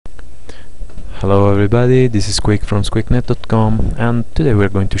Hello everybody, this is Quick from squicknet.com, and today we're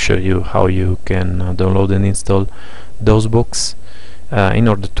going to show you how you can download and install Dosbox in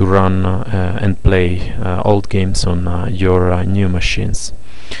order to run and play old games on your new machines.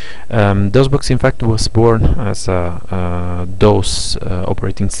 Dosbox in fact was born as a DOS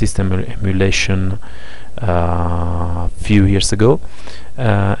operating system emulation few years ago,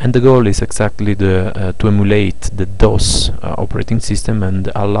 and the goal is exactly to emulate the DOS operating system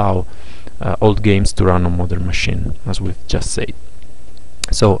and allow old games to run on modern machine, as we've just said.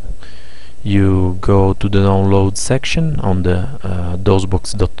 So you go to the download section on the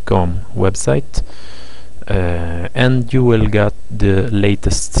dosbox.com website, and you will get the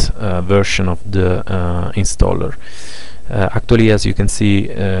latest version of the installer. Actually, as you can see,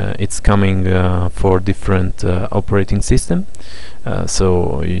 it's coming for different operating system,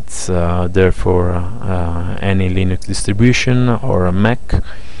 so it's there for any Linux distribution or a Mac,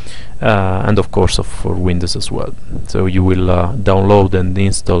 and of course for Windows as well. So you will download and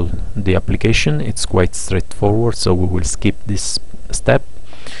install the application. It's quite straightforward, so we will skip this step.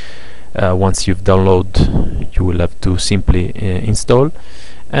 Once you've downloaded, you will have to simply install,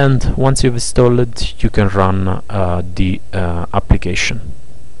 and once you've installed it, you can run the application.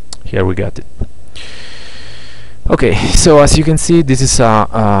 Here we got it. Okay, so as you can see, this is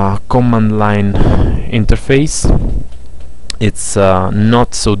a command line interface. It's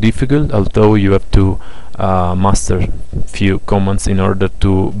not so difficult, although you have to master few commands in order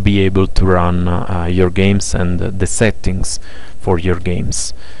to be able to run your games and the settings for your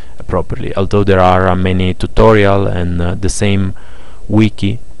games properly. Although there are many tutorial and the same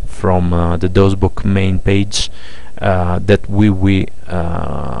wiki from the Dosbox main page that we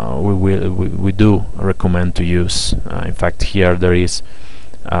do recommend to use. In fact, here there is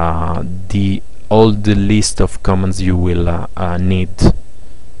all the list of commands you will need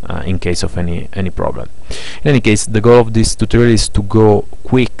in case of any problem. In any case, the goal of this tutorial is to go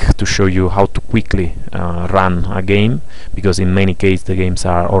quick, to show you how to quickly run a game, because in many cases the games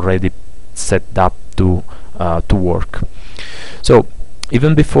are already set up to work. So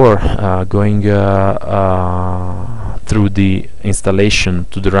even before going through the installation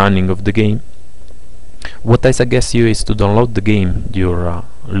to the running of the game, what I suggest you is to download the game you're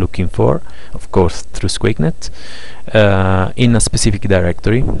looking for, of course through SquakeNet, in a specific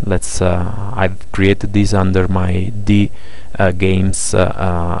directory. I've created this under my D games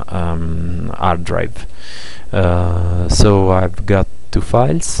hard drive. So I've got two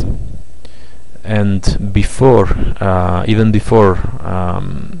files, and before even before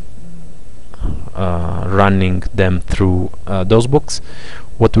running them through Dosbox,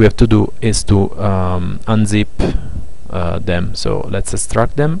 what we have to do is to unzip them. So let's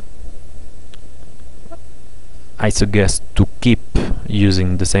extract them. I suggest to keep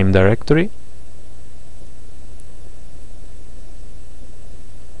using the same directory,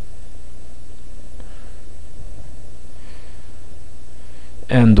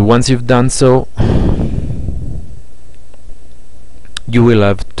 and once you've done so, you will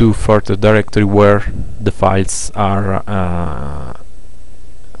have two further directory where the files are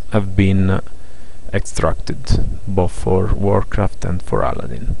have been extracted, both for Warcraft and for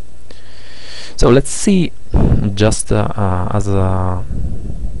Aladdin. So let's see, just as an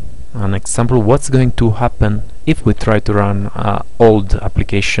example, what's going to happen if we try to run an old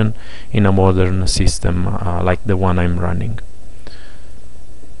application in a modern system like the one I'm running.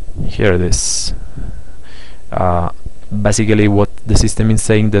 Here it is. Basically what the system is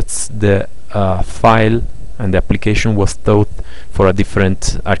saying, that's the file and the application was thought for a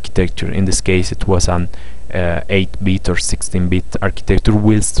different architecture. In this case it was an 8-bit or 16-bit architecture,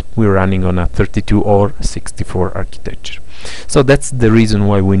 whilst we're running on a 32 or 64 architecture. So that's the reason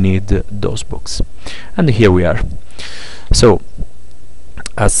why we need Dosbox. And here we are. So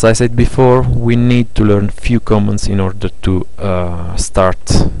as I said before, we need to learn few commands in order to start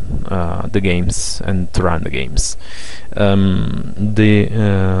the games and to run the games. The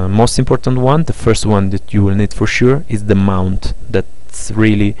most important one, the first one that you will need for sure, is the mount. That's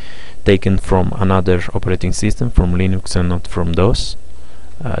really taken from another operating system, from Linux and not from DOS,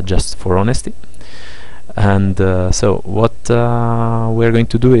 just for honesty. And so what we're going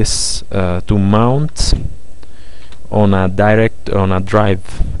to do is to mount on a drive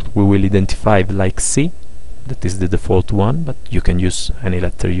we will identify like C. That is the default one, but you can use any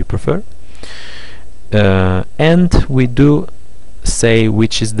letter you prefer. And we do say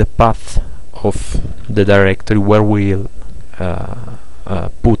which is the path of the directory where we'll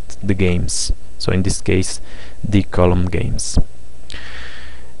put the games. So in this case, the column games.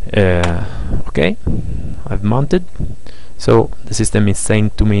 Okay, I've mounted. So the system is saying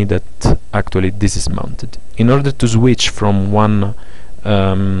to me that actually this is mounted. In order to switch from one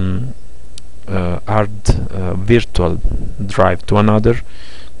hard virtual drive to another,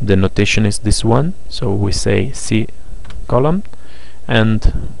 the notation is this one. So we say C column and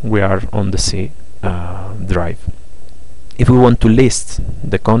we are on the C drive. If we want to list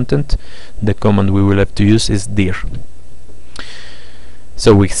the content, the command we will have to use is dir.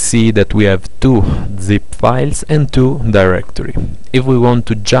 So we see that we have 2 zip files and 2 directory. If we want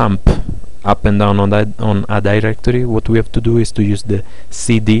to jump up and down on a directory, what we have to do is to use the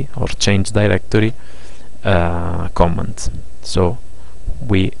cd or change directory command. So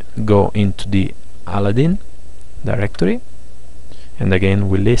we go into the Aladdin directory and again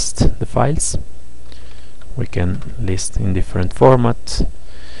we list the files. We can list in different formats,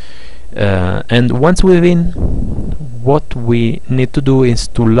 and once we're in, what we need to do is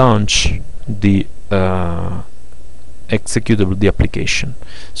to launch the executable, the application.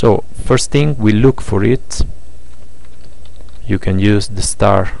 So first thing, we look for it. You can use the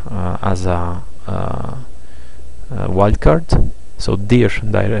star as a wildcard. So dir,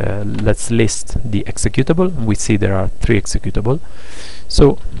 let's list the executable. We see there are 3 executable.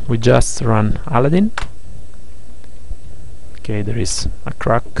 So we just run Aladdin. Okay, there is a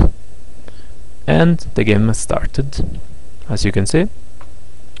crack and the game has started, as you can see.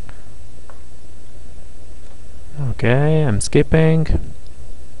 Okay, I'm skipping.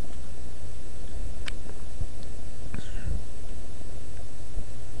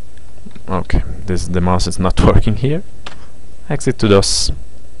 Okay, the mouse is not working here. Exit to DOS.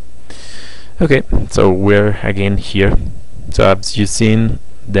 Okay, so we're again here. So as you've seen,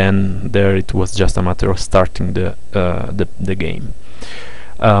 then there it was just a matter of starting the game.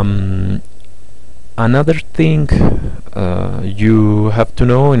 Another thing you have to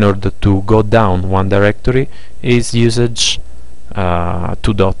know in order to go down one directory is usage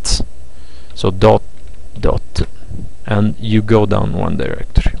 2 dots. So dot and you go down one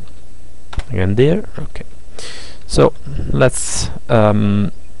directory. Again there. Okay. So let's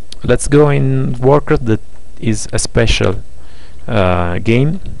go in Warcraft. That is a special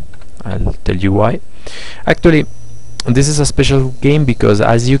game. I'll tell you why. Actually, this is a special game because,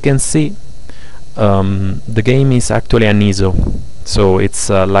 as you can see, the game is actually an ISO. So it's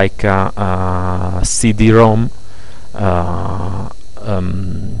like a CD-ROM,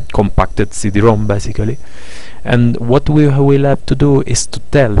 compacted CD-ROM basically. And what we will have to do is to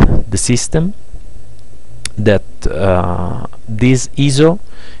tell the system that this ISO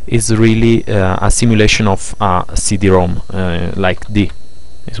is really a simulation of a CD-ROM, like D.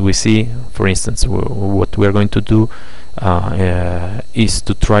 As we see, for instance, what we are going to do is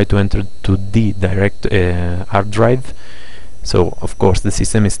to try to enter to the direct hard drive. So of course the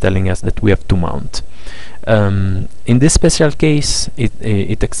system is telling us that we have to mount. In this special case,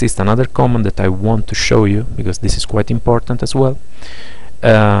 it exists another command that I want to show you because this is quite important as well.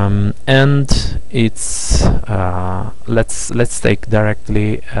 And it's let's take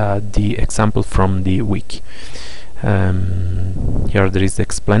directly the example from the wiki. Here there is the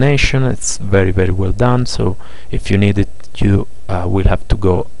explanation. It's very well done, so if you need it, you will have to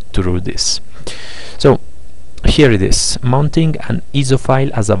go through this. So here it is, mounting an ISO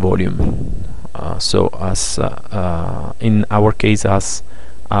file as a volume. So as in our case as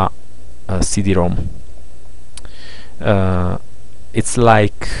a CD-ROM. It's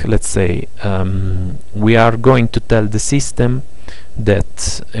like, let's say, we are going to tell the system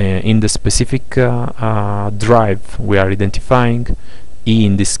that in the specific drive we are identifying, E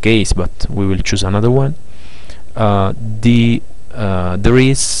in this case, but we will choose another one, there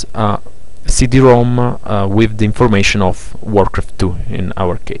is a CD-ROM with the information of Warcraft 2 in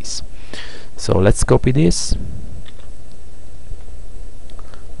our case. So let's copy this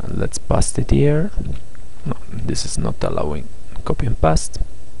and let's paste it here. No, this is not allowing copy and paste.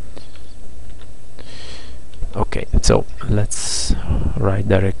 Okay, so let's write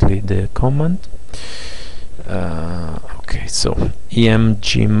directly the command. Okay, so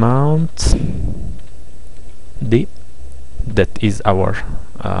emg mount d, that is our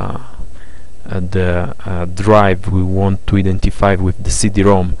the drive we want to identify with the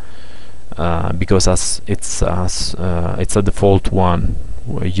CD-ROM, because as it's a default one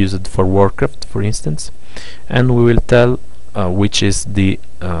we use it for Warcraft, for instance, and we will tell which is the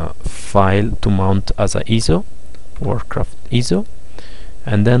file to mount as a ISO, Warcraft ISO,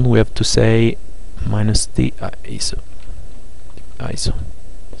 and then we have to say -d ISO.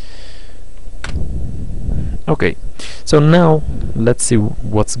 Okay, so now let's see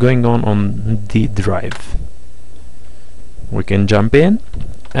what's going on the drive. We can jump in,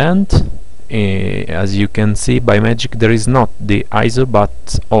 and as you can see by magic, there is not the ISO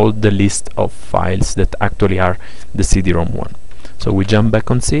but all the list of files that actually are the CD-ROM one. So we jump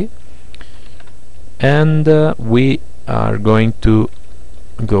back on C, and we are going to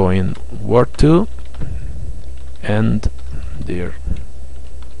go in Word 2 and there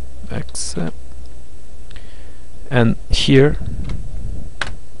X, and here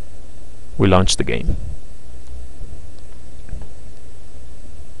we launch the game.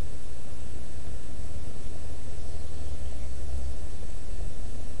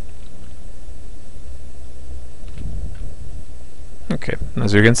 Okay,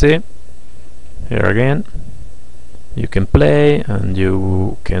 as you can see here again, you can play and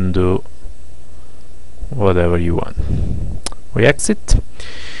you can do whatever you want. We exit,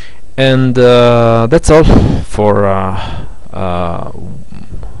 and that's all for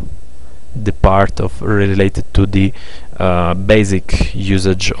the part of related to the basic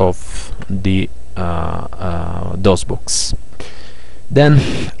usage of the Dosbox. Then,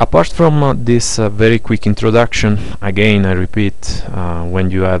 apart from this very quick introduction, again I repeat,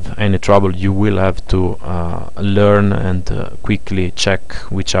 when you have any trouble you will have to learn and quickly check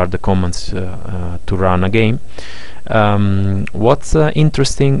which are the commands to run a game. What's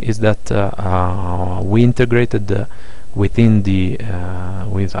interesting is that we integrated within the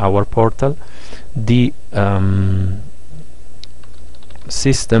with our portal the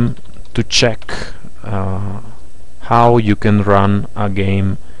system to check how you can run a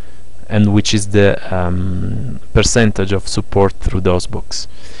game and which is the percentage of support through Dosbox.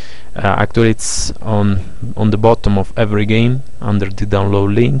 Actually, it's on the bottom of every game under the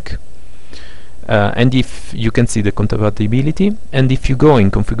download link, and if you can see the compatibility, and if you go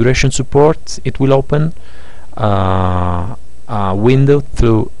in configuration support, it will open a window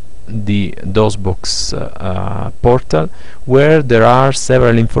through the Dosbox portal where there are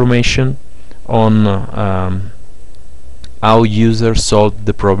several information on how users solved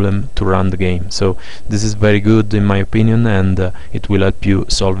the problem to run the game. So this is very good in my opinion, and it will help you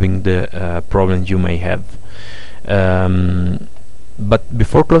solving the problem you may have. But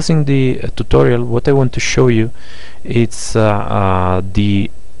before closing the tutorial, what I want to show you is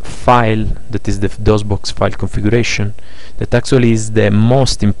the file that is the Dosbox file configuration, that actually is the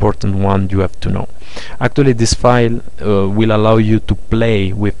most important one you have to know. Actually, this file will allow you to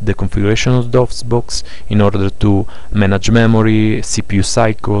play with the configuration of Dosbox in order to manage memory, CPU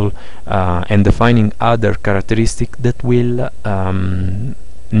cycle, and defining other characteristics that will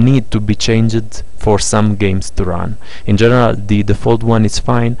need to be changed for some games to run. In general, the default one is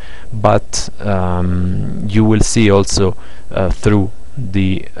fine, but you will see also through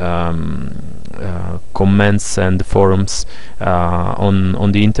the comments and forums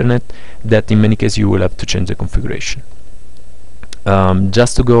on the internet that in many cases you will have to change the configuration.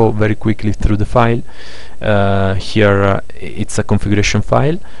 Just to go very quickly through the file, here it's a configuration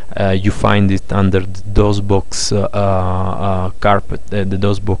file. You find it under the Dosbox carpet, the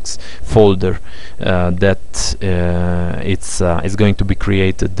Dosbox folder that it's going to be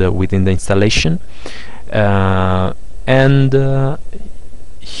created within the installation, and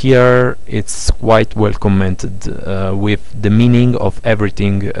here it's quite well commented with the meaning of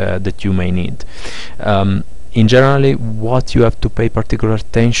everything that you may need. In general, what you have to pay particular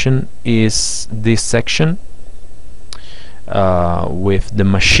attention is this section with the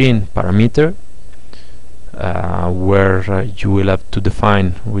machine parameter, where you will have to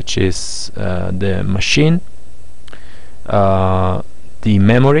define which is the machine, the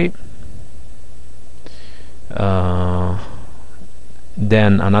memory,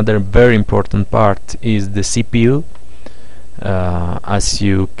 then another very important part is the CPU. As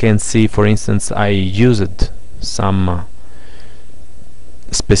you can see, for instance, I used some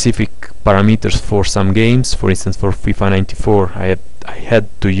specific parameters for some games. For instance, for FIFA 94 I had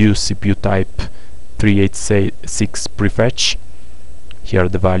to use CPU type 386 prefetch. Here are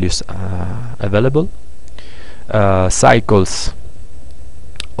the values available. Cycles,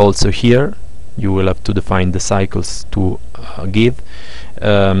 also here you will have to define the cycles to give.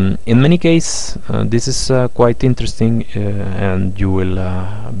 In many cases this is quite interesting, and you will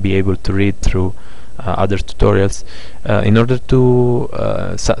be able to read through other tutorials. In order to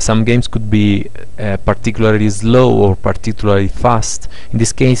some games could be particularly slow or particularly fast. In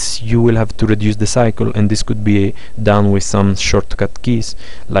this case you will have to reduce the cycle, and this could be done with some shortcut keys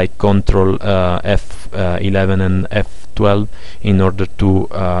like Ctrl F11 and F12 in order to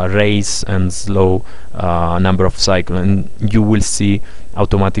raise and slow number of cycles, and you will see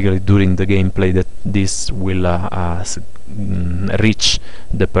automatically during the gameplay that this will reach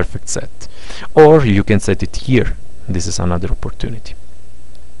the perfect set. Or you can set it here. This is another opportunity.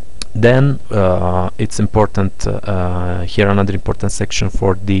 Then it's important here, another important section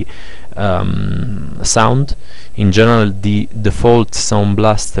for the sound. In general, the default sound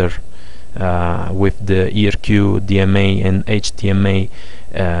blaster with the ERQ, DMA and HTMA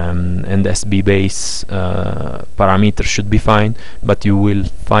and SB bass parameter should be fine, but you will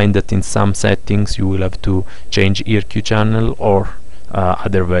find that in some settings you will have to change ERQ channel or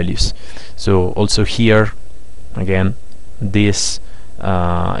other values. So also here again this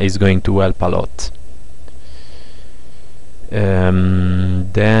is going to help a lot. Then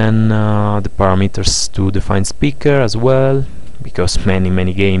the parameters to define speaker as well, because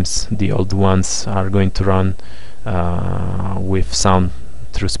many games, the old ones, are going to run with sound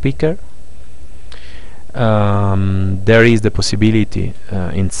through speaker. There is the possibility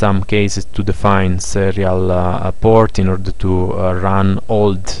in some cases to define serial port in order to run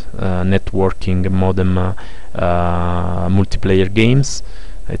old networking modem multiplayer games.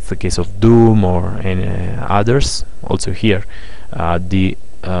 It's the case of Doom or any others. Also here the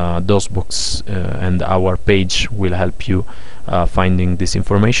Dosbox and our page will help you finding this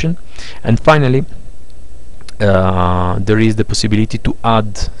information. And finally there is the possibility to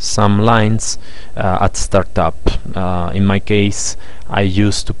add some lines at startup. In my case, I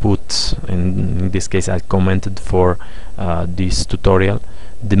used to put, in this case I commented for this tutorial,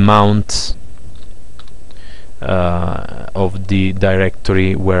 the mount of the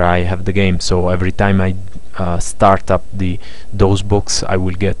directory where I have the game. So every time I start up the Dosbox, I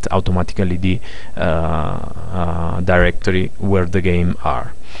will get automatically the directory where the game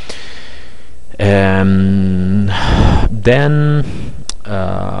are. Then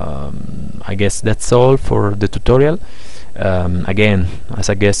I guess that's all for the tutorial. Again, I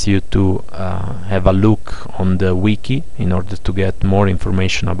suggest you to have a look on the wiki in order to get more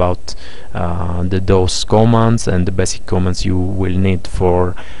information about the DOS commands and the basic commands you will need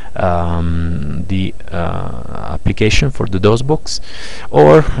for the application for the Dosbox,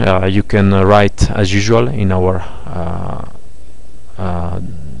 or you can write as usual in our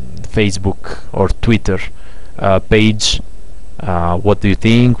Facebook or Twitter page. What do you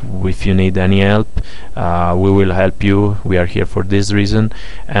think? If you need any help, we will help you. We are here for this reason,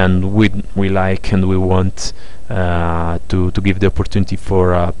 and we like and we want to give the opportunity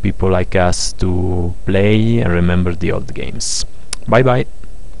for people like us to play and remember the old games. Bye bye.